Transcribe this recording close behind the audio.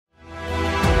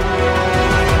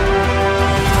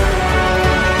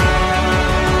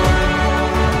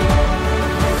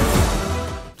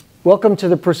Welcome to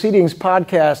the Proceedings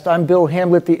Podcast. I'm Bill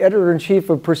Hamblet, the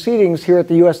Editor-in-Chief of Proceedings here at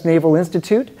the U.S. Naval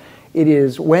Institute. It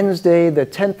is Wednesday, the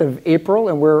 10th of April,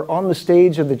 and we're on the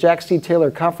stage of the Jack C. Taylor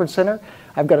Conference Center.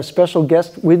 I've got a special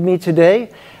guest with me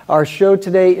today. Our show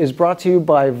today is brought to you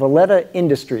by Valletta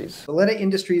Industries. Valletta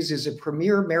Industries is a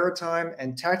premier maritime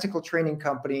and tactical training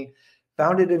company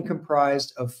founded and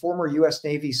comprised of former U.S.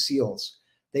 Navy SEALs.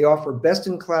 They offer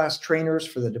best-in-class trainers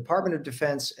for the Department of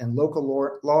Defense and local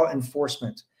law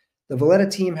enforcement. The Valletta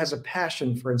team has a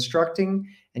passion for instructing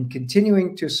and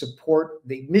continuing to support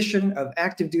the mission of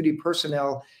active duty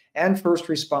personnel and first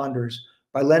responders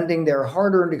by lending their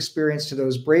hard-earned experience to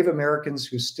those brave Americans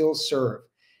who still serve.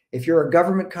 If you're a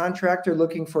government contractor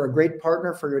looking for a great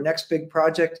partner for your next big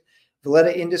project,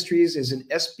 Valletta Industries is an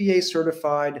SBA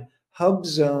certified Hub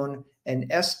Zone and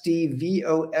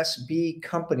SDVOSB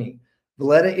company.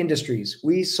 Valletta Industries,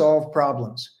 we solve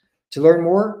problems. To learn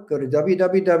more, go to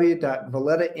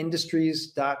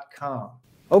www.vallettaindustries.com.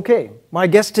 Okay, my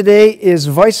guest today is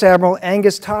Vice Admiral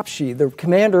Angus Topshee, the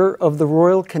commander of the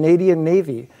Royal Canadian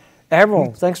Navy.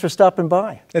 Admiral, thanks for stopping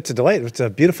by. It's a delight. It's a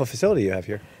beautiful facility you have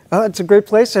here. It's a great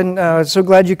place, and so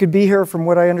glad you could be here. From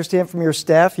what I understand from your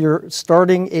staff, you're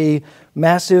starting a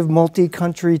massive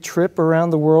multi-country trip around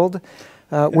the world.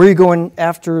 Where are you going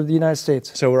after the United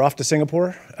States? So we're off to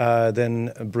Singapore,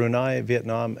 then Brunei,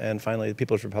 Vietnam, and finally the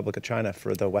People's Republic of China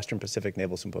for the Western Pacific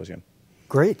Naval Symposium.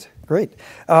 Great, great.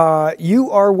 You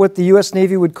are what the U.S.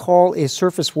 Navy would call a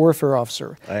surface warfare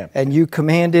officer. I am. And you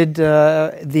commanded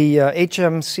the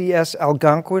HMCS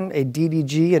Algonquin, a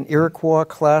DDG, an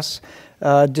Iroquois-class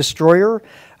destroyer.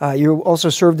 You also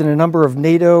served in a number of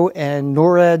NATO and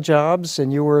NORAD jobs,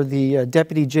 and you were the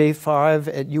Deputy J5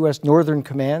 at U.S. Northern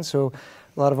Command, so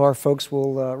a lot of our folks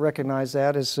will recognize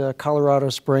that as Colorado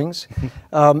Springs.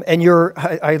 And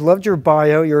I loved your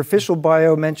bio. Your official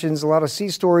bio mentions a lot of sea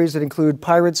stories that include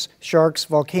pirates, sharks,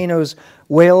 volcanoes,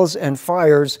 whales, and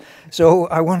fires. So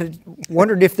I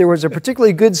wondered if there was a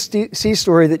particularly good sea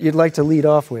story that you'd like to lead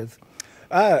off with.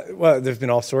 Well, there's been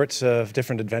all sorts of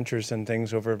different adventures and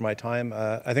things over my time.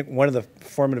 I think one of the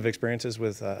formative experiences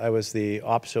was I was the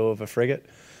OPSO of a frigate.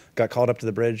 Got called up to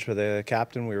the bridge with a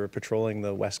captain. We were patrolling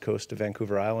the west coast of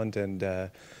Vancouver Island, and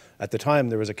at the time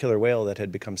there was a killer whale that had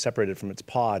become separated from its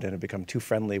pod and had become too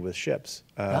friendly with ships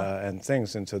and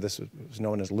things, and so this was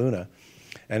known as Luna,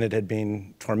 and it had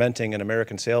been tormenting an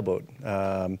American sailboat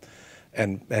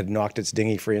and had knocked its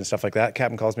dinghy free and stuff like that.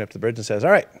 Captain calls me up to the bridge and says,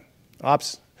 "All right,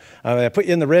 Ops, I put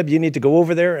you in the rib. You need to go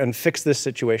over there and fix this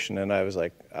situation." And I was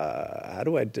like, how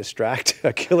do I distract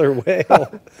a killer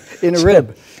whale? In a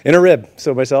rib. In a rib.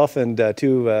 So myself and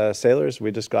two sailors,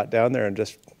 we just got down there and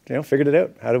just figured it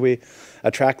out. How do we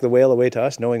attract the whale away to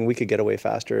us, knowing we could get away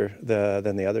faster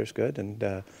than the others could?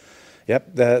 And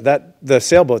yep, the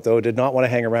sailboat, though, did not want to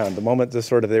hang around. The moment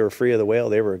they were free of the whale,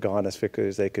 they were gone as quickly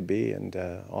as they could be and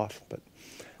off. But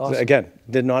awesome. So again,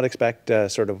 did not expect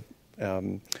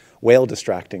whale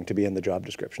distracting to be in the job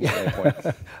description at any point.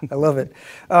 I love it.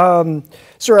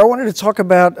 Sir, I wanted to talk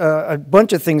about a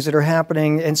bunch of things that are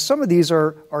happening, and some of these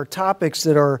are topics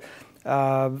that are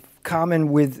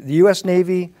common with the U.S.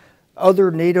 Navy,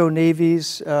 other NATO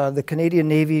navies, the Canadian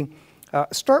Navy.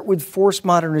 Start with force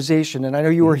modernization, and I know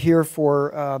you were here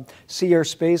for Sea Air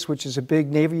Space, which is a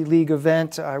big Navy League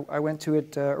event. I went to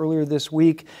it earlier this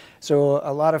week, so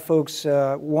a lot of folks,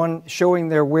 one, showing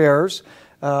their wares,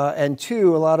 and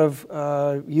two, a lot of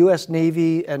U.S.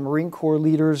 Navy and Marine Corps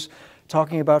leaders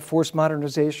talking about force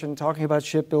modernization, talking about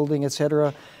shipbuilding, et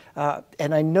cetera.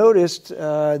 And I noticed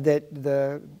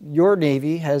that your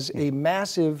Navy has a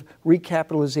massive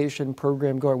recapitalization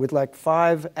program going with like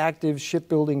 5 active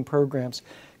shipbuilding programs.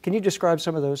 Can you describe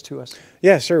some of those to us?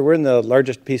 Yeah, sure. We're in the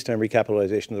largest peacetime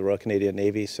recapitalization of the Royal Canadian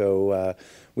Navy. So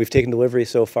we've taken delivery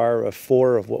so far of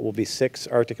 4 of what will be 6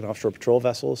 Arctic and offshore patrol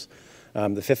vessels.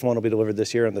 The 5th one will be delivered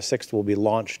this year, and the 6th will be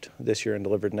launched this year and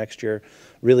delivered next year.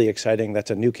 Really exciting.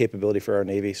 That's a new capability for our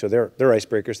Navy. So they're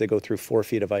icebreakers. They go through 4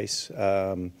 feet of ice,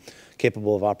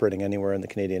 capable of operating anywhere in the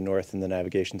Canadian North in the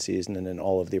navigation season and in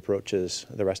all of the approaches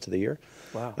the rest of the year.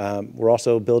 Wow. We're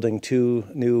also building 2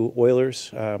 new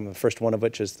oilers, the first one of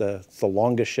which is the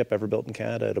longest ship ever built in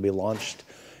Canada. It'll be launched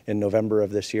in November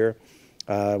of this year.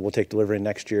 We'll take delivery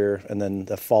next year, and then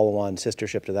the follow-on sister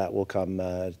ship to that will come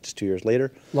just 2 years later.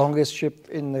 Longest ship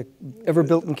ever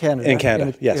built in Canada? In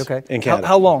Canada, yes. Okay. In Canada.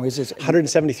 How long is it?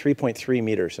 173.3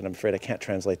 meters, and I'm afraid I can't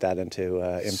translate that into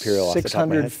imperial off the top of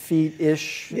my head. 600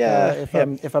 feet-ish, yeah,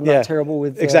 if I'm not terrible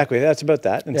with... Exactly, that's about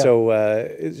that. And so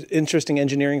it's interesting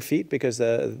engineering feat because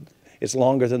it's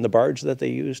longer than the barge that they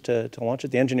use to launch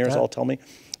it. The engineers all tell me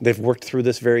they've worked through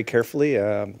this very carefully,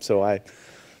 so I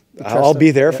I'll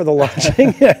be there for the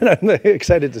launching, and I'm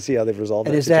excited to see how they've resolved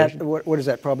and that is situation. that, what is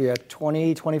that, probably a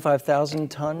 25,000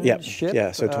 ton ship?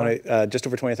 Yeah, so just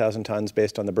over 20,000 tons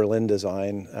based on the Berlin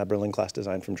design, Berlin-class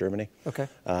design from Germany. Okay.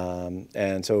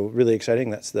 And so really exciting.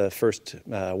 That's the first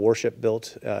warship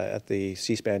built at the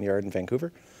C-SPAN yard in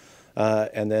Vancouver.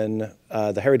 And then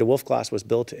the Harry DeWolf class was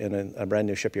built in a brand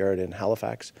new shipyard in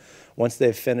Halifax. Once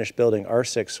they've finished building our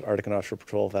 6 Arctic and Offshore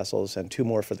Patrol vessels and 2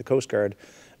 more for the Coast Guard,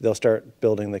 they'll start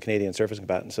building the Canadian Surface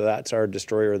Combatant. So that's our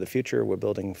destroyer of the future. We're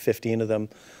building 15 of them,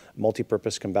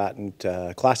 multi-purpose combatant,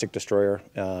 classic destroyer,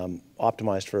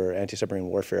 optimized for anti-submarine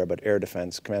warfare, but air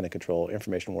defense, command and control,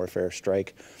 information warfare,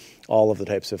 strike, all of the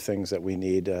types of things that we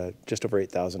need, just over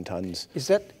 8,000 tons.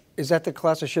 Is that the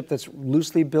class of ship that's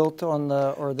loosely built on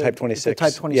the Type 26? The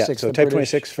Type 26. Yeah, so Type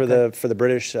 26 for the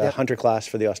British, Hunter class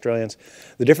for the Australians.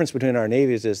 The difference between our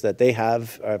navies is that they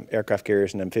have aircraft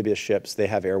carriers and amphibious ships. They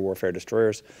have air warfare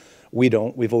destroyers. We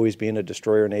don't. We've always been a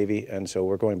destroyer navy, and so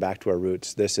we're going back to our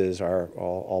roots. This is our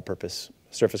all-purpose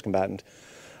surface combatant.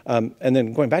 And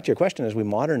then going back to your question, as we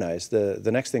modernize,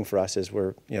 the next thing for us is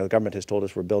the government has told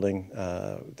us we're building,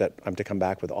 that I'm to come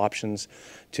back with options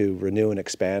to renew and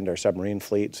expand our submarine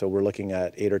fleet. So we're looking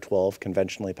at 8 or 12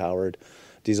 conventionally powered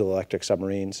diesel-electric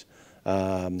submarines.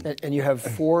 And you have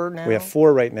 4 now? We have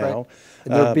 4 right now. Right.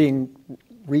 And they're being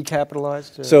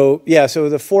recapitalized? So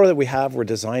the 4 that we have were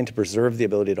designed to preserve the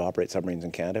ability to operate submarines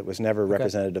in Canada. It was never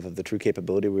representative of the true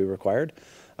capability we required.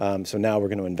 So now we're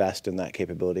going to invest in that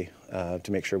capability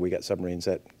to make sure we get submarines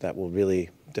that will really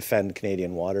defend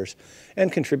Canadian waters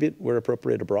and contribute where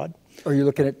appropriate abroad. Are you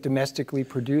looking at domestically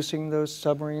producing those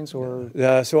submarines, or?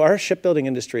 So our shipbuilding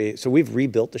industry, so we've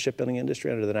rebuilt the shipbuilding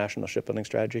industry under the National Shipbuilding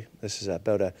Strategy. This is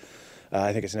about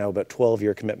I think it's now about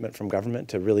 12-year commitment from government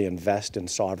to really invest in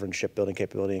sovereign shipbuilding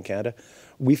capability in Canada.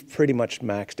 We've pretty much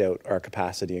maxed out our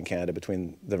capacity in Canada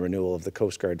between the renewal of the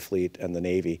Coast Guard fleet and the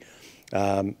Navy.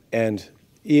 And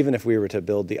even if we were to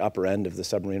build the upper end of the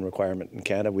submarine requirement in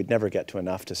Canada, we'd never get to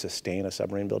enough to sustain a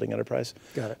submarine building enterprise.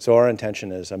 Got it. So our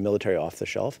intention is a military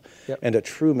off-the-shelf and a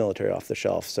true military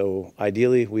off-the-shelf. So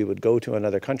ideally, we would go to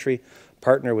another country,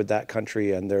 partner with that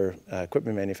country and their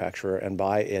equipment manufacturer, and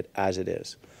buy it as it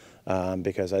is.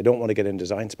 Because I don't want to get in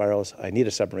design spirals. I need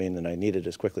a submarine and I need it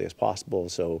as quickly as possible.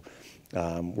 So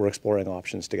we're exploring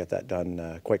options to get that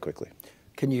done quite quickly.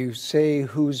 Can you say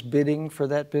who's bidding for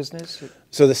that business?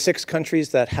 So the 6 countries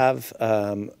that have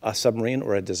a submarine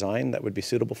or a design that would be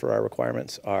suitable for our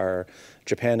requirements are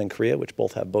Japan and Korea, which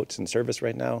both have boats in service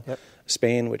right now. Yep.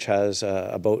 Spain, which has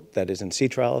a boat that is in sea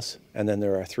trials. And then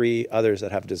there are 3 others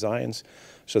that have designs.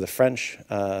 So the French,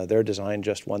 their design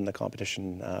just won the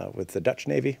competition with the Dutch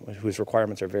Navy, whose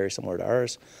requirements are very similar to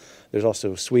ours. There's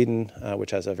also Sweden,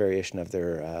 which has a variation of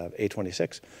their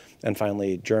A26. And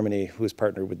finally, Germany, who's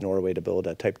partnered with Norway to build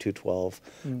a Type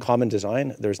 212 common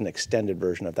design. There's an extended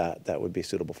version of that would be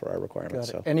suitable for our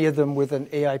requirements. Got it. So. Any of them with an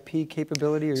AIP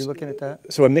capability? Are you looking at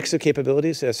that? So a mix of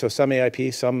capabilities. So some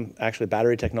AIP, some actually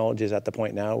battery technology is at the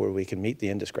point now where we can meet the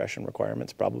indiscretion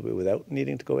requirements probably without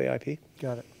needing to go AIP.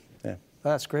 Got it. Yeah.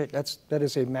 That's great. That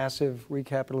is a massive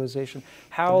recapitalization.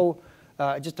 How,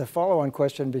 just a follow-on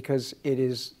question, because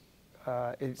it's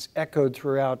echoed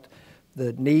throughout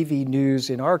the Navy news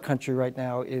in our country right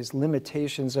now, is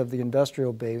limitations of the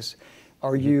industrial base.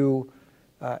 Are you,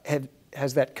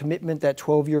 has that commitment, that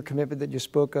 12-year commitment that you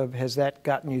spoke of, has that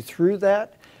gotten you through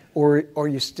that? Or are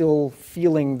you still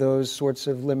feeling those sorts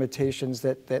of limitations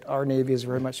that our Navy is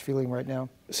very much feeling right now?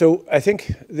 So I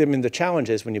think, the challenge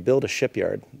is when you build a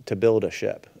shipyard to build a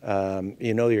ship,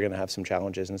 you know you're going to have some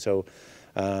challenges. And so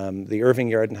the Irving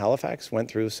Yard in Halifax went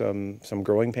through some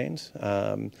growing pains.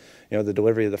 The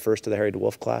delivery of the first of the Harry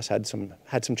DeWolf class had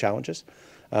some challenges.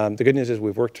 The good news is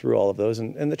we've worked through all of those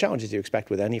and the challenges you expect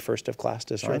with any first of class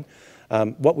design. Sure.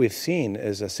 What we've seen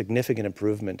is a significant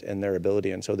improvement in their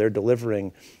ability, and so they're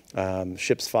delivering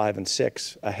ships 5 and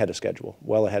 6 ahead of schedule,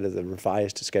 well ahead of the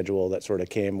revised schedule that sort of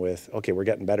came with, okay, we're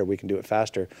getting better, we can do it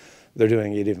faster. They're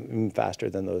doing it even faster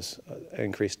than those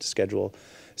increased schedule.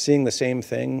 Seeing the same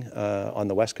thing on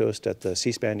the West Coast at the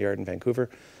C-SPAN yard in Vancouver.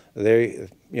 The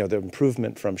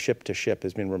improvement from ship to ship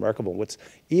has been remarkable. What's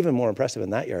even more impressive in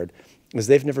that yard is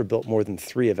they've never built more than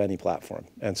 3 of any platform.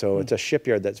 And so it's a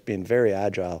shipyard that's been very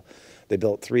agile. They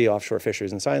built 3 offshore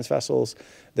fisheries and science vessels.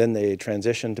 Then they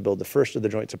transitioned to build the first of the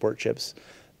joint support ships.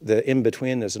 The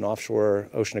in-between is an offshore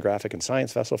oceanographic and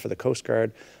science vessel for the Coast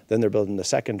Guard. Then they're building the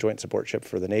second joint support ship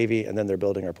for the Navy, and then they're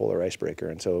building our polar icebreaker.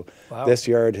 And so this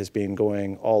yard has been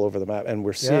going all over the map, and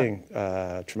we're seeing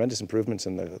tremendous improvements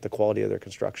in the quality of their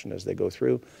construction as they go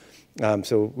through.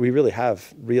 So we really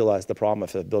have realized the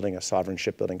promise of building a sovereign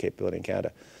shipbuilding capability in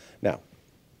Canada. Now,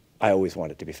 I always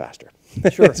want it to be faster.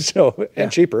 Sure.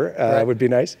 And cheaper would be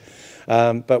nice.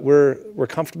 But we're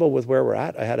comfortable with where we're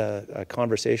at. I had a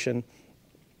conversation,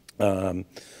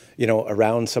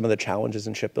 around some of the challenges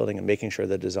in shipbuilding and making sure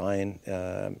the design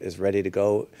is ready to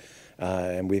go.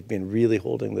 And we've been really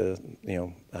holding the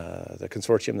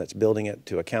consortium that's building it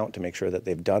to account to make sure that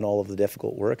they've done all of the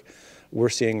difficult work. We're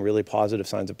seeing really positive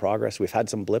signs of progress. We've had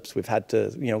some blips. We've had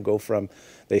to, go from,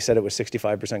 they said it was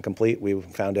 65% complete. We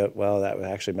found out, well, that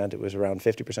actually meant it was around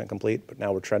 50% complete, but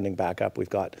now we're trending back up. We've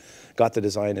got the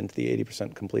design into the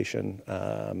 80% completion.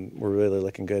 We're really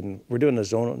looking good. And we're doing a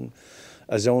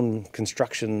zone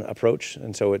construction approach.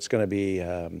 And so it's going to be,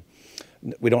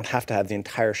 we don't have to have the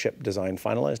entire ship design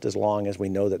finalized as long as we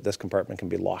know that this compartment can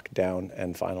be locked down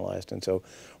and finalized. And so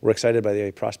we're excited by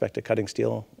the prospect of cutting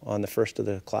steel on the first of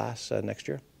the class next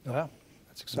year. Wow,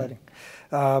 that's exciting.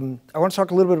 I want to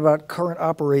talk a little bit about current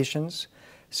operations.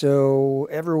 So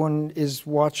everyone is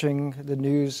watching the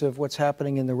news of what's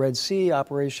happening in the Red Sea,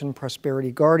 Operation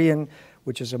Prosperity Guardian,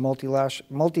 which is a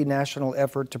multinational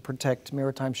effort to protect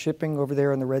maritime shipping over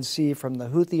there in the Red Sea from the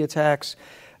Houthi attacks.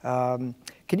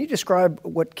 Can you describe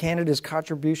what Canada's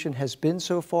contribution has been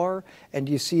so far, and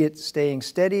do you see it staying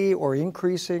steady or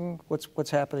increasing? What's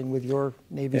happening with your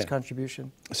Navy's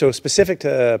contribution? So specific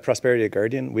to Prosperity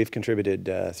Guardian, we've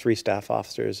contributed 3 staff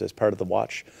officers as part of the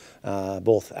watch,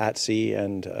 both at sea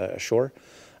and ashore.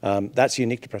 That's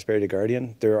unique to Prosperity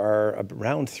Guardian. There are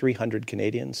around 300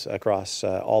 Canadians across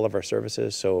all of our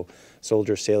services, so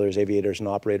soldiers, sailors, aviators, and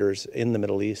operators in the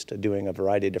Middle East doing a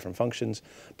variety of different functions.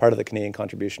 Part of the Canadian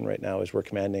contribution right now is we're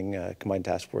commanding Combined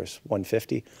Task Force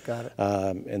 150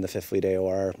 in the 5th Fleet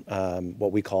AOR,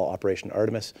 what we call Operation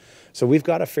Artemis. So we've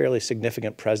got a fairly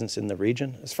significant presence in the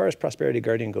region. As far as Prosperity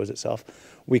Guardian goes itself,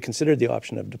 we considered the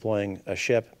option of deploying a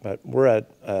ship, but we're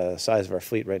at the size of our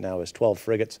fleet right now is 12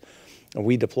 frigates. And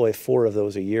we deploy 4 of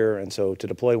those a year, and so to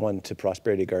deploy one to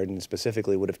Prosperity Guardian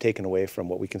specifically would have taken away from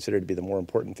what we consider to be the more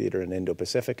important theater in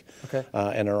Indo-Pacific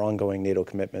and our ongoing NATO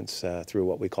commitments through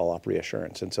what we call op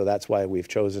reassurance. And so that's why we've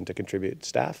chosen to contribute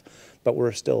staff, but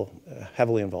we're still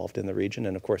heavily involved in the region.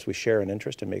 And of course, we share an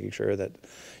interest in making sure that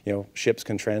ships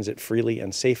can transit freely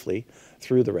and safely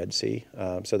through the Red Sea.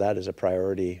 So that is a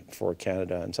priority for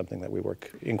Canada and something that we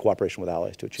work in cooperation with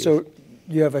allies to achieve. So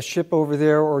you have a ship over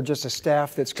there or just a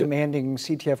staff that's commanding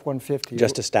CTF 150?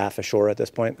 Just a staff ashore at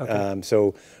this point.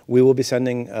 So we will be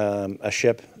sending a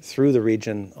ship through the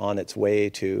region on its way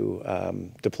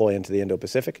to deploy into the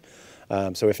Indo-Pacific.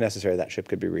 So if necessary, that ship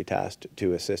could be retasked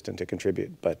to assist and to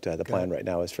contribute. But the plan right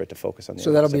now is for it to focus on the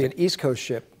So that'll be an East Coast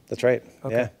ship? That's right,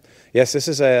 yeah. Yes, this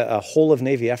is a whole of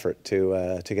Navy effort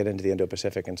to get into the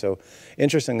Indo-Pacific. And so,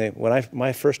 interestingly, when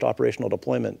my first operational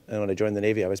deployment, and when I joined the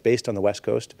Navy, I was based on the West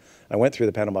Coast. I went through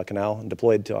the Panama Canal and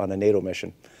deployed on a NATO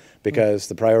mission because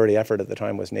the priority effort at the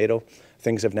time was NATO.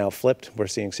 Things have now flipped. We're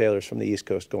seeing sailors from the East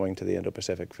Coast going to the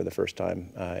Indo-Pacific for the first time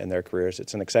in their careers.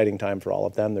 It's an exciting time for all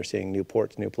of them. They're seeing new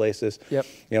ports, new places.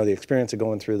 The experience of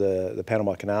going through the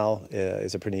Panama Canal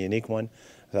is a pretty unique one.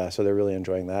 So they're really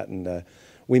enjoying that. And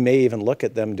we may even look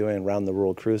at them doing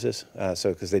round-the-world cruises,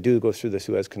 because they do go through the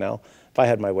Suez Canal. If I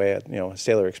had my way at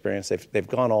sailor experience, they've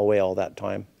gone all the way all that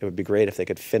time. It would be great if they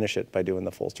could finish it by doing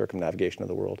the full circumnavigation of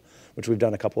the world, which we've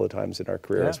done a couple of times in our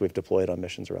career as we've deployed on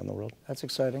missions around the world. That's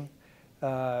exciting.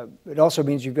 It also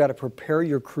means you've got to prepare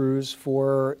your crews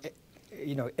for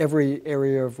every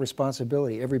area of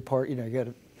responsibility, every part. You got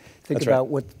to think about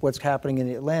what's happening in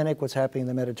the Atlantic, what's happening in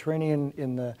the Mediterranean,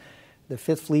 in the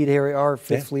 5th Fleet area, our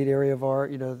 5th Fleet area of our,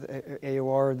 the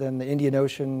AOR, then the Indian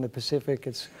Ocean, the Pacific.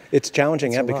 It's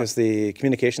challenging, because the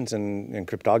communications and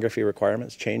cryptography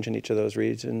requirements change in each of those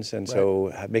regions, and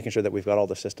so making sure that we've got all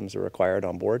the systems that are required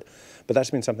on board. But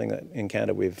that's been something that in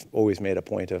Canada we've always made a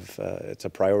point of. It's a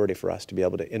priority for us to be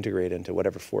able to integrate into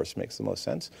whatever force makes the most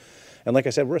sense. And like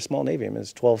I said, we're a small Navy. I mean,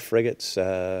 it's 12 frigates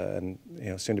and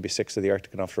soon to be 6 of the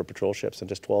Arctic and offshore patrol ships and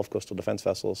just 12 coastal defense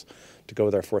vessels to go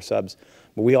with our 4 subs.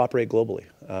 But we operate globally.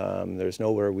 There's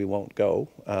nowhere we won't go,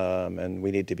 and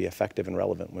we need to be effective and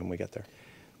relevant when we get there.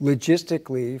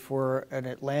 Logistically, for an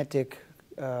Atlantic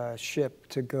ship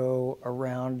to go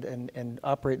around and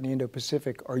operate in the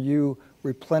Indo-Pacific, are you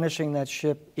replenishing that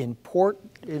ship in port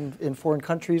in foreign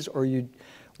countries, or are you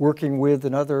working with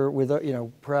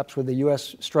perhaps with the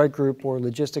U.S. strike group or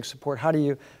logistics support? How do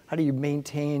how do you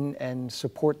maintain and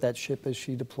support that ship as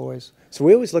she deploys? So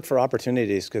we always look for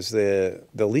opportunities, because the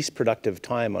least productive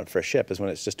time for a ship is when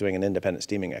it's just doing an independent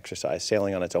steaming exercise,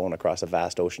 sailing on its own across a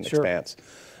vast ocean expanse.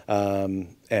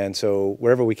 And so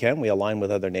wherever we can, we align with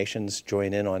other nations,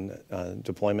 join in on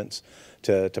deployments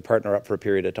to partner up for a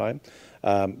period of time.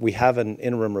 We have an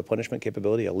interim replenishment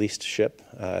capability, a leased ship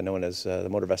known as the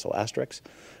motor vessel Asterix.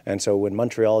 And so when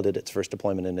Montreal did its first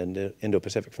deployment in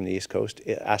Indo-Pacific from the East Coast,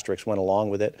 Asterix went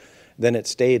along with it. Then it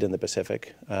stayed in the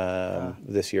Pacific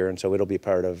this year, and so it'll be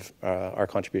part of our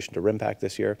contribution to RIMPAC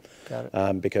this year. Got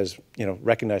it. Because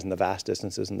recognizing the vast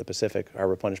distances in the Pacific, our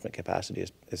replenishment capacity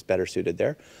is better suited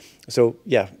there. So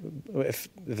yeah, if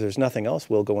there's nothing else,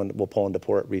 we'll pull into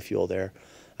port, refuel there.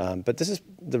 But this is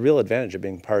the real advantage of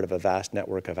being part of a vast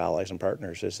network of allies and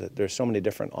partners, is that there's so many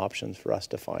different options for us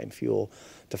to find fuel,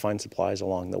 to find supplies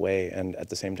along the way, and at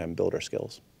the same time build our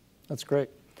skills. That's great.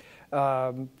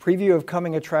 Preview of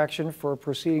coming attraction for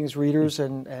Proceedings readers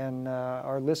and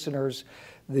our listeners.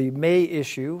 The May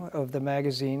issue of the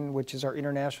magazine, which is our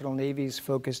International Navy's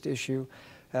focused issue,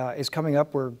 is coming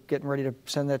up. We're getting ready to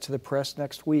send that to the press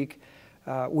next week.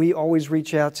 We always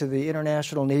reach out to the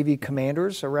International Navy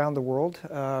commanders around the world,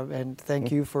 and thank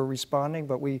you for responding.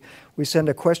 But we send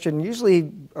a question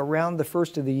usually around the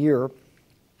first of the year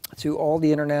to all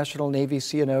the International Navy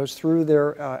CNOs through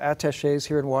their attaches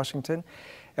here in Washington.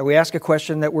 And we ask a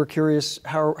question that we're curious,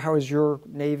 how is your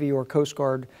Navy or Coast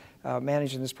Guard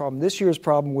managing this problem? This year's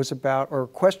problem was about, or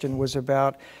question was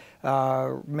about,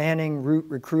 manning,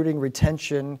 recruiting,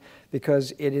 retention,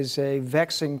 because it is a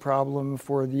vexing problem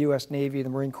for the U.S. Navy, the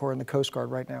Marine Corps, and the Coast Guard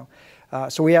right now.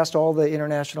 So we asked all the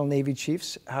International Navy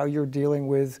chiefs how you're dealing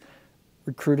with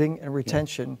recruiting and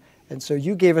retention. Yeah. And so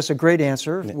you gave us a great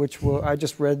answer, yeah, which I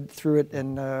just read through it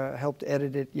and helped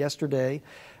edit it yesterday.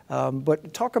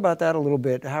 But talk about that a little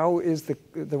bit. How is the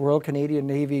Royal Canadian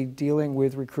Navy dealing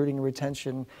with recruiting and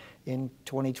retention in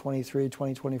 2023,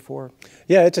 2024?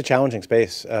 Yeah, it's a challenging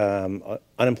space.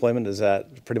 Unemployment is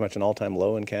at pretty much an all-time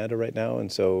low in Canada right now,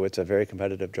 and so it's a very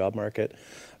competitive job market.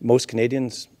 Most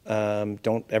Canadians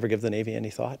don't ever give the Navy any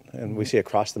thought, and we see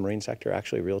across the marine sector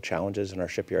actually real challenges in our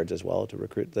shipyards as well to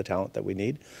recruit the talent that we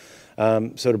need.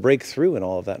 So to break through in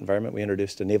all of that environment, we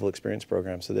introduced a Naval Experience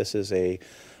Program. So this is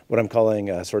what I'm calling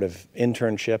a sort of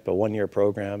internship, a one-year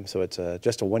program. So it's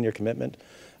just a one-year commitment.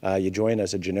 You join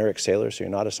as a generic sailor, so you're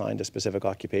not assigned a specific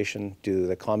occupation, do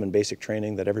the common basic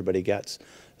training that everybody gets,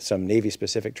 some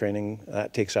Navy-specific training.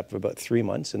 That takes up about 3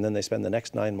 months, and then they spend the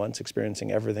next 9 months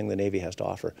experiencing everything the Navy has to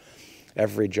offer.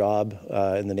 Every job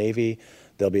in the Navy,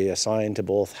 they'll be assigned to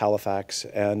both Halifax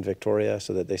and Victoria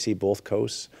so that they see both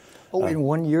coasts. Oh, in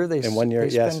 1 year they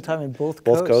yes, spend time in both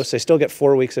coasts? Both coasts. They still get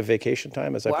 4 weeks of vacation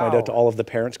time, as I point out to all of the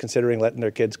parents considering letting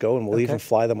their kids go, and we'll even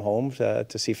fly them home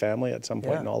to see family at some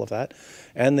point and all of that.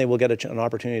 And they will get an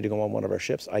opportunity to go on one of our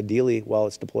ships, ideally while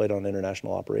it's deployed on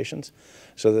international operations,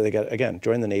 so that they get, again,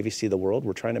 join the Navy, see the world.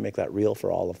 We're trying to make that real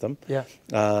for all of them. Yeah.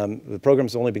 The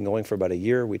program's only been going for about a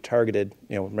year. We targeted,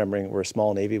 remembering we're a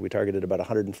small Navy, we targeted about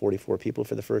 144 people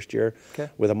for the first year. Okay.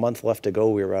 With a month left to go,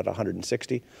 we were at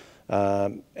 160.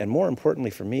 And more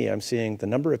importantly for me, I'm seeing the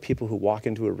number of people who walk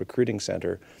into a recruiting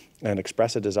center and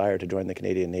express a desire to join the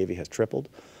Canadian Navy has tripled.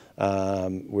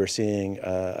 We're seeing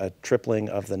a tripling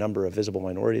of the number of visible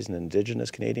minorities and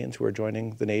Indigenous Canadians who are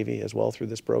joining the Navy as well through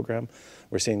this program.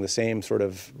 We're seeing the same sort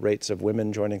of rates of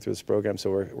women joining through this program.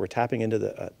 So we're tapping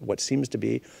into what seems to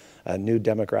be a new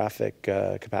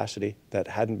demographic capacity that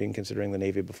hadn't been considering the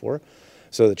Navy before.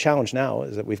 So the challenge now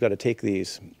is that we've got to take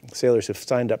these sailors who've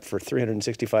signed up for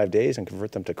 365 days and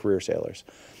convert them to career sailors.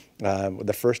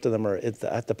 The first of them are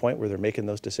at the point where they're making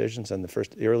those decisions, and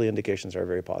the early indications are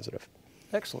very positive.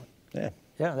 Excellent. Yeah.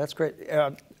 Yeah, that's great.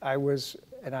 I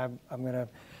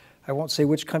won't say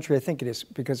which country I think it is,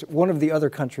 because one of the other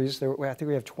countries, I think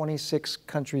we have 26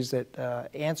 countries that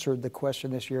answered the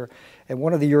question this year, and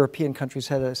one of the European countries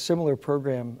had a similar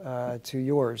program to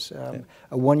yours,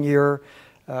 a one-year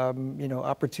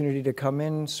opportunity to come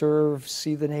in, serve,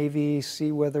 see the Navy,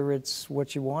 see whether it's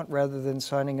what you want, rather than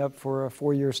signing up for a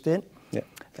 4-year stint. Yeah.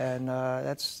 And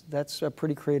that's a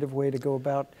pretty creative way to go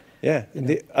about. Yeah, and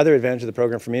the other advantage of the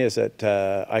program for me is that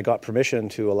I got permission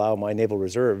to allow my Naval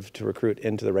Reserve to recruit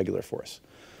into the regular force.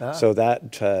 So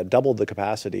that doubled the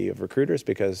capacity of recruiters,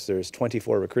 because there's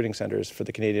 24 recruiting centers for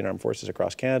the Canadian Armed Forces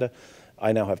across Canada.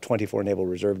 I now have 24 Naval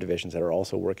Reserve divisions that are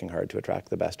also working hard to attract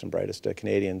the best and brightest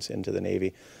Canadians into the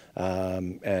Navy.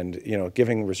 And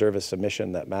giving reservists a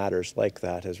mission that matters like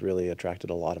that has really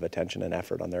attracted a lot of attention and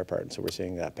effort on their part, and so we're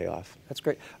seeing that pay off. That's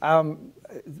great.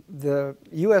 The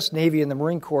U.S. Navy and the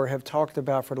Marine Corps have talked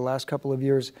about for the last couple of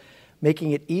years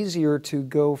making it easier to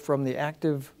go from the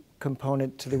active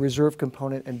component to the reserve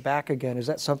component and back again. Is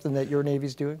that something that your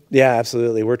Navy's doing? Yeah,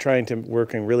 absolutely. We're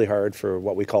working really hard for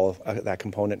what we call that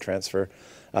component transfer.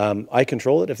 I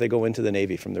control it if they go into the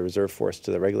Navy from the reserve force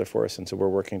to the regular force, and so we're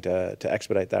working to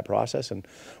expedite that process. And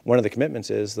one of the commitments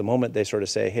is the moment they sort of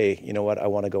say, hey, you know what, I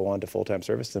want to go on to full-time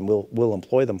service, then we'll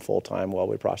employ them full-time while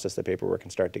we process the paperwork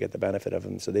and start to get the benefit of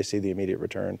them, so they see the immediate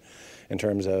return in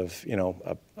terms of, you know,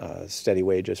 steady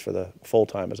wages for the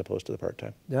full-time as opposed to the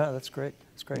part-time. Yeah, that's great.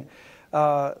 That's great.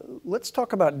 Let's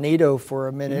talk about NATO for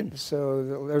a minute.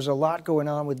 So there's a lot going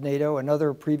on with NATO.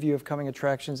 Another preview of coming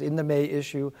attractions in the May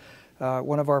issue.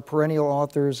 One of our perennial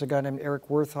authors, a guy named Eric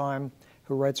Wertheim,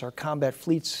 who writes our Combat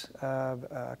Fleets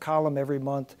column every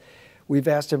month. We've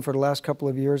asked him for the last couple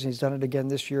of years, and he's done it again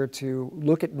this year, to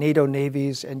look at NATO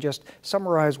navies and just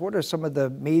summarize what are some of the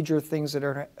major things that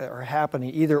are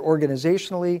happening, either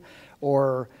organizationally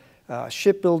or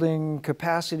shipbuilding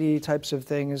capacity types of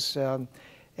things. So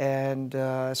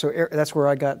that's where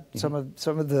I got some of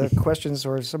the questions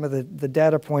or some of the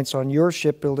data points on your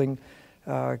shipbuilding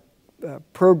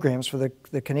programs for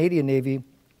the Canadian Navy.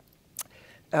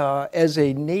 As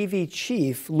a Navy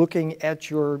chief looking at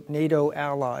your NATO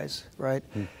allies, right?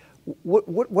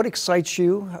 What excites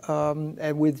you?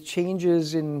 And with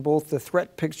changes in both the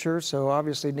threat picture, so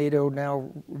obviously NATO now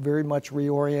very much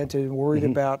reoriented and worried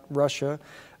about Russia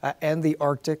and the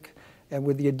Arctic, and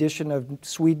with the addition of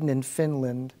Sweden and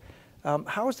Finland,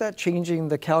 how is that changing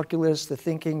the calculus, the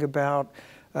thinking about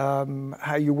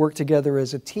how you work together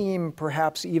as a team,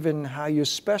 perhaps even how you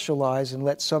specialize and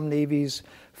let some navies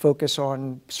focus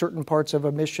on certain parts of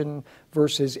a mission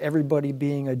versus everybody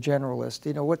being a generalist?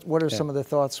 You know, what are some of the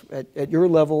thoughts at your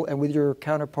level and with your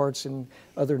counterparts in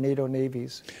other NATO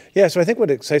navies? Yeah, so I think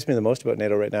what excites me the most about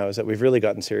NATO right now is that we've really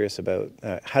gotten serious about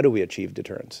how do we achieve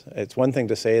deterrence. It's one thing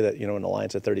to say that, you know, an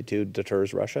alliance of 32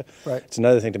 deters Russia. Right. It's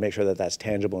another thing to make sure that that's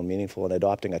tangible and meaningful and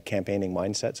adopting a campaigning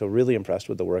mindset. So really impressed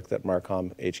with the work that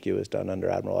MARCOM HQ has done under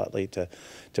Admiral Utley to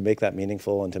make that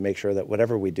meaningful and to make sure that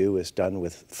whatever we do is done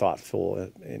with thoughtful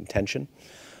intention.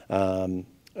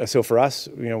 So for us,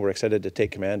 you know, we're excited to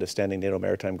take command of Standing NATO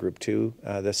Maritime Group 2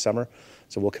 this summer.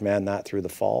 So we'll command that through the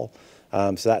fall.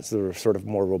 So that's the sort of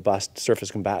more robust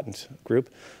surface combatant group.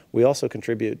 We also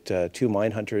contribute 2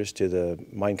 mine hunters to the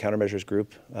mine countermeasures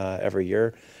group every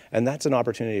year. And that's an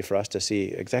opportunity for us to see,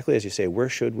 exactly as you say, where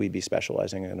should we be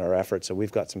specializing in our efforts? So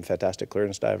we've got some fantastic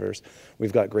clearance divers.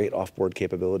 We've got great off-board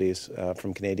capabilities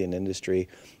from Canadian industry.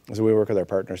 So we work with our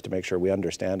partners to make sure we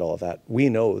understand all of that. We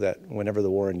know that whenever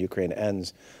the war in Ukraine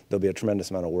ends, there'll be a tremendous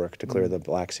amount of work to clear the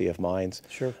Black Sea of mines.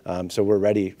 Sure. So we're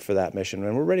ready for that mission,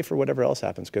 and we're ready for whatever else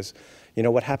happens, because, you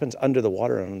know, what happens under the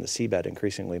water and on the seabed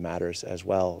increasingly matters as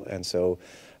well. And so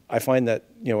I find that,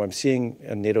 you know, I'm seeing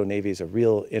in NATO navies a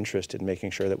real interest in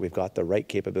making sure that we've got the right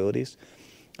capabilities.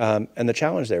 And the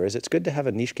challenge there is it's good to have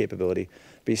a niche capability,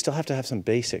 but you still have to have some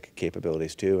basic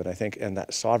capabilities too, and I think, and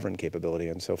that sovereign capability.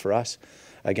 And so for us,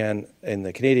 again, in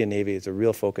the Canadian Navy, it's a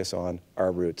real focus on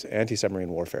our roots, anti-submarine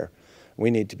warfare. We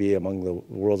need to be among the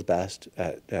world's best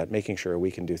at making sure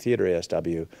we can do theater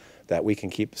ASW, that we can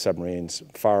keep submarines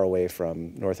far away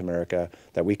from North America,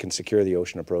 that we can secure the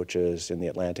ocean approaches in the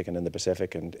Atlantic and in the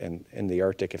Pacific and in the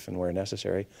Arctic if and where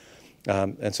necessary.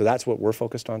 And so that's what we're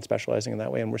focused on, specializing in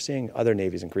that way. And we're seeing other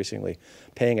navies increasingly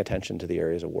paying attention to the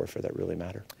areas of warfare that really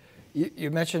matter.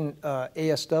 You mentioned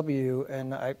ASW,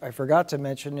 and I forgot to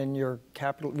mention in your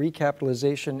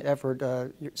recapitalization effort,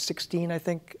 16, I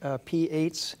think,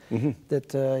 P-8s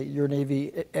that your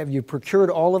Navy, have you procured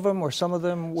all of them or some of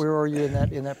them? Where are you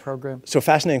in that program? So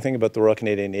fascinating thing about the Royal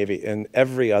Canadian Navy and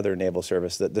every other naval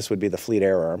service, that this would be the Fleet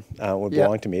Air Arm, would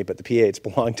belong to me, but the P-8s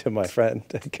belong to my friend,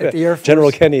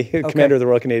 General Kenny, Commander of the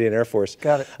Royal Canadian Air Force.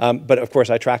 Got it. But of course,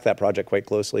 I track that project quite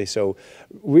closely. So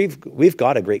we've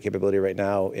got a great capability right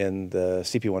now in the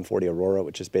CP-140 Aurora,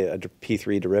 which is a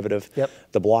P-3 derivative.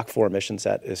 The Block 4 mission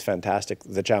set is fantastic.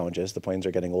 The challenge is the planes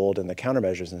are getting old and the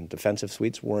countermeasures and defensive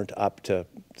suites weren't up to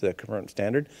the current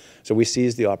standard. So we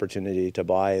seized the opportunity to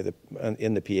buy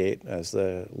in the P-8 as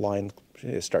the line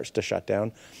starts to shut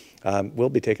down. We'll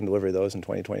be taking delivery of those in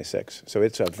 2026. So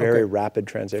it's a very rapid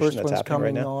transition that's happening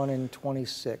right now. First one's coming on in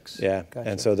 26. Yeah, gotcha.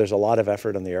 And so there's a lot of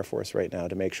effort on the Air Force right now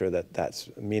to make sure that that's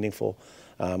meaningful.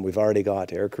 We've already got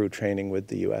aircrew training with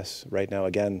the U.S. right now,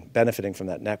 again, benefiting from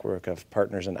that network of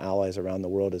partners and allies around the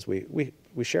world as we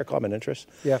share common interests.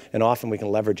 Yeah. And often we can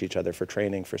leverage each other for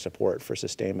training, for support, for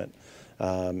sustainment,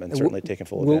 and certainly taking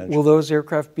full advantage. Will those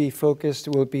aircraft be focused?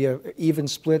 Will it be an even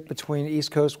split between East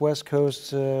Coast, West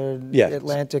Coast,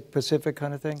 Atlantic, Pacific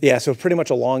kind of thing? Yeah, so pretty much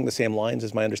along the same lines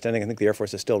is my understanding. I think the Air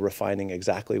Force is still refining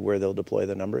exactly where they'll deploy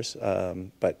the numbers.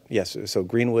 But yes, so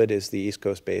Greenwood is the East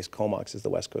Coast base, Comox is the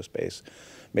West Coast base.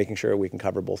 making sure we can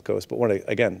cover both coasts. But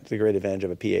again, the great advantage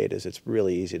of a P8 is it's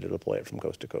really easy to deploy it from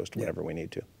coast to coast whenever we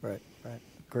need to. Right,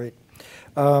 great.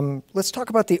 Let's talk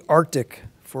about the Arctic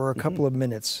for a couple of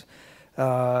minutes.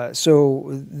 So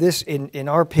this, in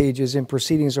our pages, in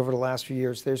proceedings over the last few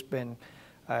years, there's been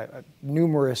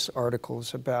numerous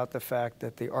articles about the fact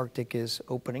that the Arctic is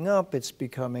opening up, it's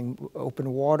becoming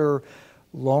open water,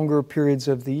 longer periods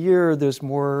of the year, there's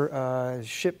more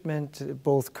shipment,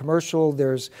 both commercial,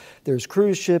 there's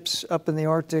cruise ships up in the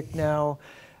Arctic now,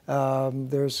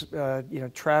 there's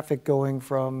traffic going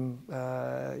from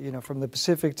from the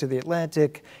Pacific to the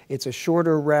Atlantic, it's a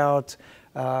shorter route,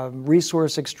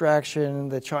 resource extraction,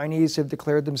 the Chinese have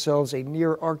declared themselves a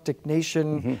near Arctic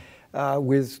nation,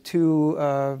 with two,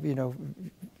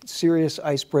 serious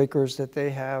icebreakers that they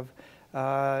have.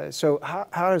 So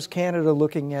how is Canada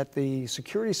looking at the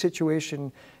security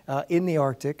situation in the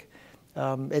Arctic?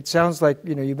 It sounds like,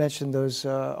 you mentioned those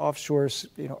offshore,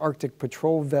 Arctic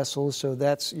patrol vessels, so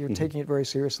you're taking it very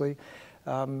seriously.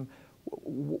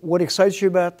 What excites you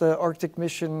about the Arctic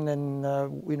mission,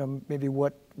 and maybe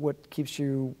what keeps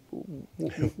you?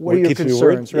 What are your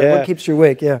concerns? Right? Yeah. What keeps you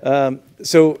awake? Yeah.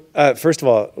 So first of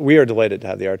all, we are delighted to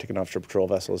have the Arctic and offshore patrol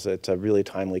vessels. It's a really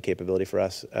timely capability for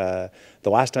us. The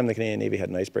last time the Canadian Navy had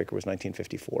an icebreaker was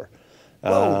 1954.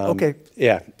 Whoa, okay.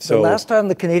 Yeah. So the last time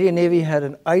the Canadian Navy had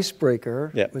an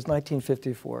icebreaker was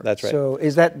 1954. That's right. So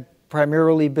is that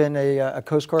primarily been a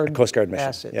Coast Guard? A Coast Guard mission.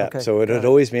 Asset. Yeah. Okay. So it had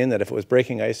always been that if it was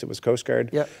breaking ice, it was Coast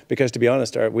Guard. Yep. Because to be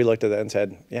honest, we looked at that and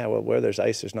said, yeah, well, where there's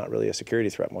ice, there's not really a security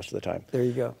threat most of the time. There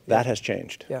you go. That has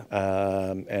changed. Yeah.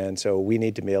 And so we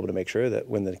need to be able to make sure that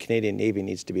when the Canadian Navy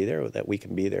needs to be there, that we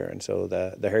can be there. And so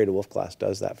the Harry DeWolf class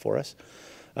does that for us.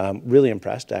 Really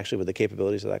impressed, actually, with the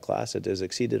capabilities of that class. It has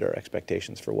exceeded our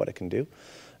expectations for what it can do.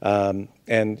 So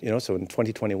in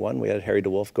 2021, we had Harry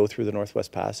DeWolf go through the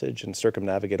Northwest Passage and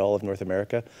circumnavigate all of North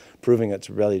America, proving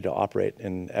it's ready to operate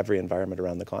in every environment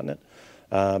around the continent.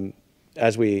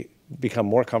 As we become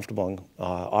more comfortable in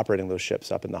operating those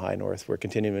ships up in the high north, we're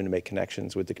continuing to make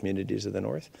connections with the communities of the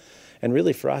north. And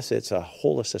really for us, it's a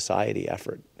whole of society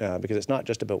effort because it's not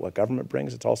just about what government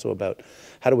brings, it's also about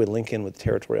how do we link in with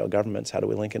territorial governments, how do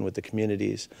we link in with the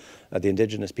communities, the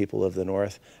indigenous people of the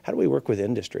north, how do we work with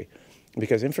industry?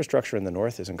 Because infrastructure in the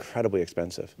north is incredibly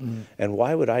expensive. And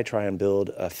why would I try and build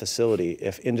a facility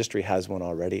if industry has one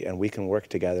already and we can work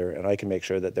together and I can make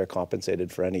sure that they're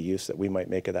compensated for any use that we might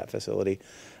make of that facility?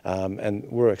 And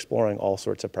we're exploring all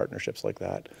sorts of partnerships like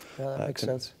that. Yeah, that makes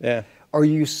sense. Yeah. Are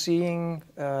you seeing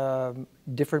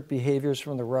different behaviors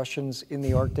from the Russians in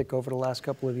the Arctic over the last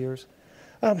couple of years?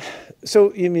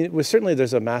 So, certainly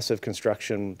there's a massive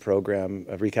construction program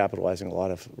of recapitalizing a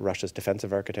lot of Russia's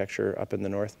defensive architecture up in the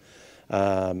north.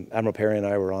 Admiral Perry and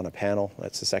I were on a panel,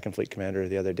 that's the Second Fleet Commander,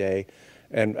 the other day,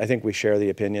 and I think we share the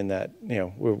opinion that,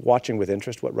 we're watching with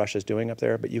interest what Russia's doing up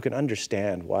there, but you can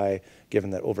understand why,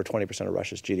 given that over 20% of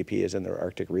Russia's GDP is in their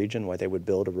Arctic region, why they would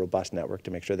build a robust network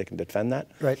to make sure they can defend that.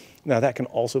 Right. Now, that can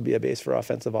also be a base for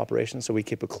offensive operations, so we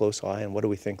keep a close eye on what do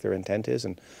we think their intent is,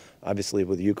 and obviously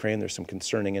with Ukraine, there's some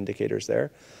concerning indicators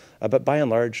there. But by and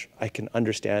large, I can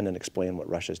understand and explain what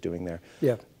Russia's doing there.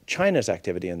 Yeah. China's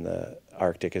activity in the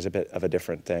Arctic is a bit of a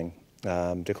different thing.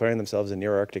 Declaring themselves a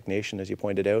near Arctic nation, as you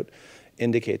pointed out,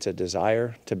 indicates a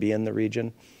desire to be in the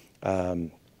region.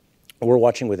 We're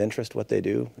watching with interest what they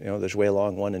do. The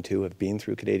Zhuilong 1 and 2 have been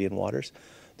through Canadian waters.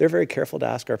 They're very careful to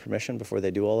ask our permission before they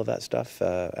do all of that stuff,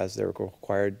 as they're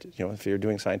required. If you're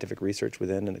doing scientific research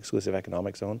within an exclusive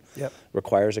economic zone,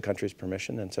 requires a country's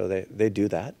permission, and so they do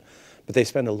that. But they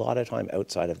spend a lot of time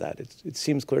outside of that. It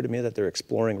seems clear to me that they're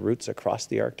exploring routes across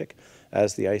the Arctic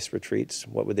as the ice retreats.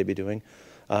 What would they be doing?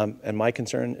 And my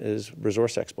concern is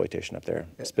resource exploitation up there,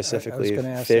 specifically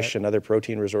fish and other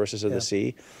protein resources of the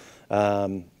sea.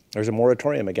 There's a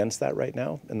moratorium against that right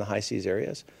now in the high seas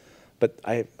areas. But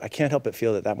I can't help but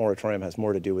feel that moratorium has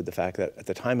more to do with the fact that at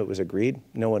the time it was agreed,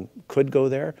 no one could go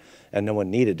there and no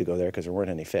one needed to go there because there weren't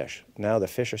any fish. Now the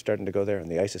fish are starting to go there and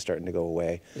the ice is starting to go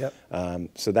away.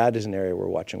 So that is an area we're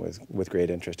watching with great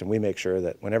interest. And we make sure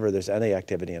that whenever there's any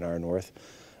activity in our north,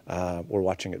 we're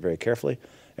watching it very carefully.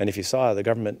 And if you saw, the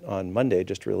government on Monday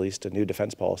just released a new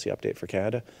defense policy update for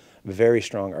Canada. Very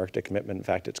strong Arctic commitment. In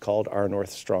fact, it's called Our North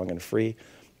Strong and Free.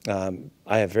 I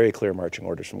have very clear marching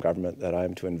orders from government that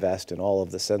I'm to invest in all of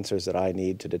the sensors that I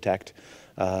need to detect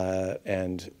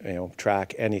and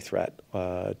track any threat,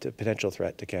 potential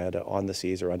threat to Canada on the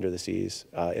seas or under the seas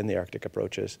in the Arctic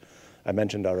approaches. I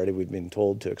mentioned already we've been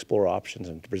told to explore options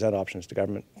and to present options to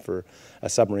government for a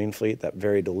submarine fleet that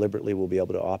very deliberately will be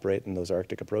able to operate in those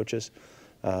Arctic approaches.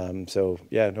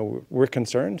 We're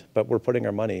concerned, but we're putting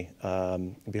our money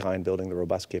behind building the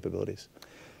robust capabilities.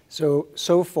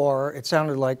 So far, it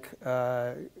sounded like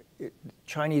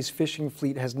Chinese fishing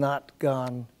fleet has not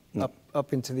gone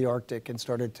up into the Arctic and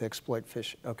started to exploit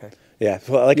fish. Okay. Yeah.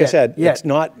 Well, like I said, it's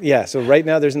not. Yeah. So right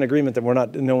now, there's an agreement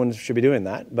that no one should be doing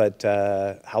that. But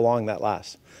how long that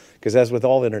lasts? Because as with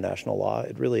all international law,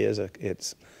 it really is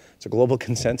it's a global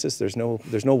consensus. There's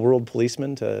no world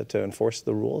policeman to enforce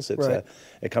the rules.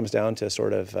 It comes down to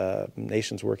sort of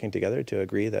nations working together to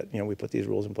agree that we put these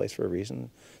rules in place for a reason.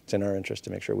 It's in our interest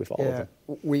to make sure we follow them.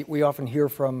 We often hear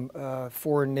from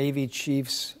foreign Navy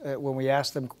chiefs when we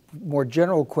ask them more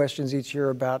general questions each year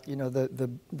about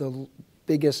the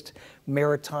biggest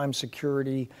maritime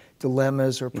security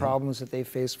dilemmas or problems that they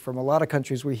face. From a lot of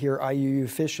countries, we hear IUU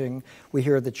fishing. We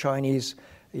hear the Chinese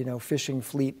fishing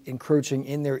fleet encroaching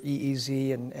in their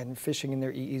EEZ and fishing in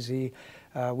their EEZ.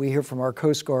 We hear from our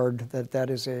Coast Guard that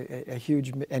is a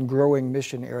huge and growing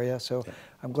mission area. So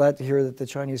I'm glad to hear that the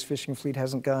Chinese fishing fleet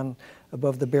hasn't gone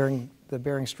above the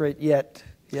Bering Strait yet.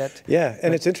 Yeah,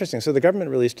 and it's interesting. So the government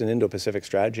released an Indo-Pacific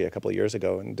strategy a couple of years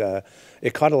ago, and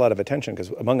it caught a lot of attention because,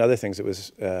 among other things, it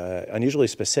was unusually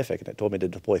specific, and it told me to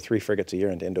deploy 3 frigates a year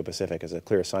into Indo-Pacific as a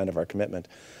clear sign of our commitment.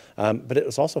 But it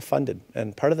was also funded,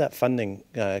 and part of that funding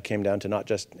came down to not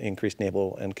just increased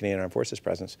naval and Canadian Armed Forces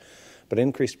presence, but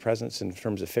increased presence in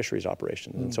terms of fisheries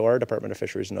operations. And so our Department of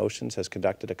Fisheries and Oceans has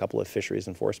conducted a couple of fisheries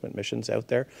enforcement missions out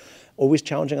there, always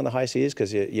challenging on the high seas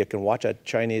because you can watch a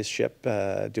Chinese ship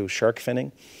do shark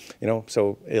finning,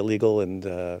 so illegal and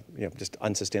just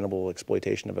unsustainable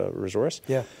exploitation of a resource.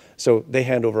 Yeah. So they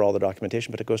hand over all the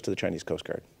documentation, but it goes to the Chinese Coast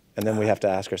Guard, and then we have to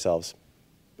ask ourselves,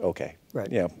 okay,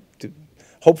 right,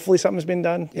 hopefully something's been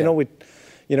done.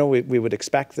 We would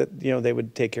expect that they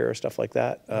would take care of stuff like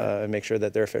that and make sure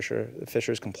that their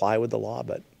fishers comply with the law,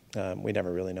 but we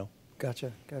never really know.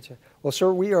 Gotcha. Well,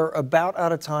 sir, we are about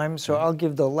out of time, so I'll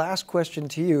give the last question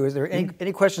to you. Is there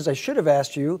any questions I should have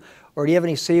asked you, or do you have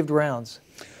any saved rounds?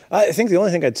 I think the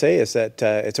only thing I'd say is that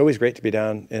it's always great to be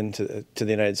down to the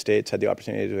United States, had the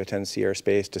opportunity to attend Sierra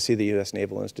Space, to see the U.S.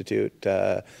 Naval Institute,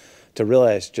 to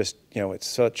realize just, it's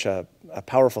such a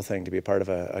powerful thing to be a part of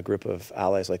a group of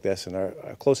allies like this, and our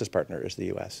closest partner is the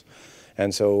U.S.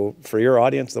 And so for your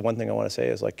audience, the one thing I want to say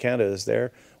is, like Canada is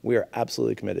there, we are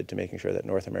absolutely committed to making sure that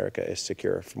North America is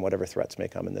secure from whatever threats may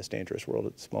come in this dangerous world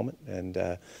at this moment,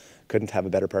 and couldn't have a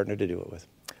better partner to do it with.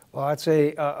 Well, I'd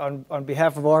say on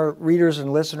behalf of our readers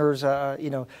and listeners,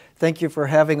 thank you for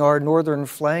having our northern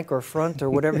flank or front or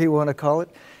whatever you want to call it,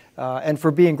 and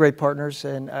for being great partners.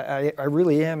 And I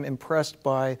really am impressed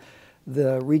by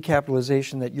the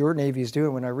recapitalization that your Navy is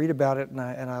doing. When I read about it, and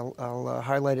I'll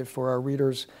highlight it for our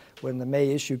readers when the May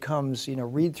issue comes,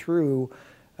 read through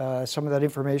some of that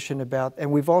information about, and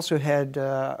we've also had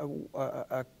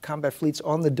combat fleets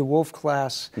on the DeWolf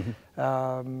class,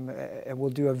 and we'll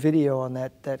do a video on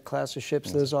that class of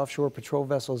ships, those offshore patrol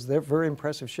vessels. They're very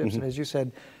impressive ships, and as you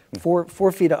said, 4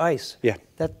 feet of ice. Yeah.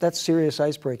 That's serious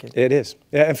ice breaking. It is.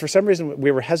 Yeah, and for some reason, we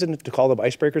were hesitant to call them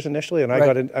icebreakers initially, and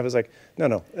I was like,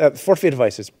 no, 4 feet of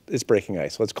ice is breaking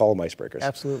ice. Let's call them icebreakers.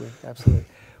 Absolutely.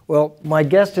 Well, my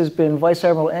guest has been Vice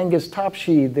Admiral Angus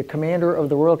Topshee, the commander of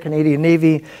the Royal Canadian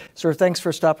Navy. Sir, thanks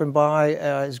for stopping by.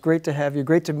 It's great to have you,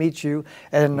 great to meet you.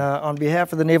 And on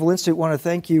behalf of the Naval Institute, I want to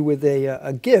thank you with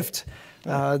a gift.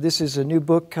 This is a new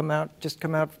book just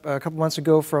come out a couple months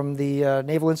ago from the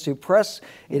Naval Institute Press.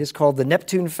 It is called The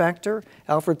Neptune Factor,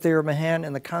 Alfred Thayer Mahan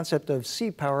and the Concept of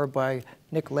Sea Power by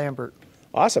Nick Lambert.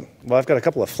 Awesome. Well, I've got a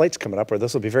couple of flights coming up where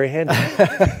this will be very handy.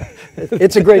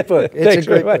 It's a great book. Thanks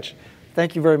very much.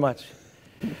 Thank you very much.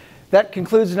 That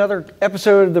concludes another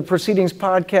episode of the Proceedings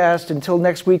Podcast. Until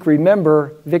next week,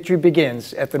 remember, victory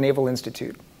begins at the Naval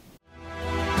Institute.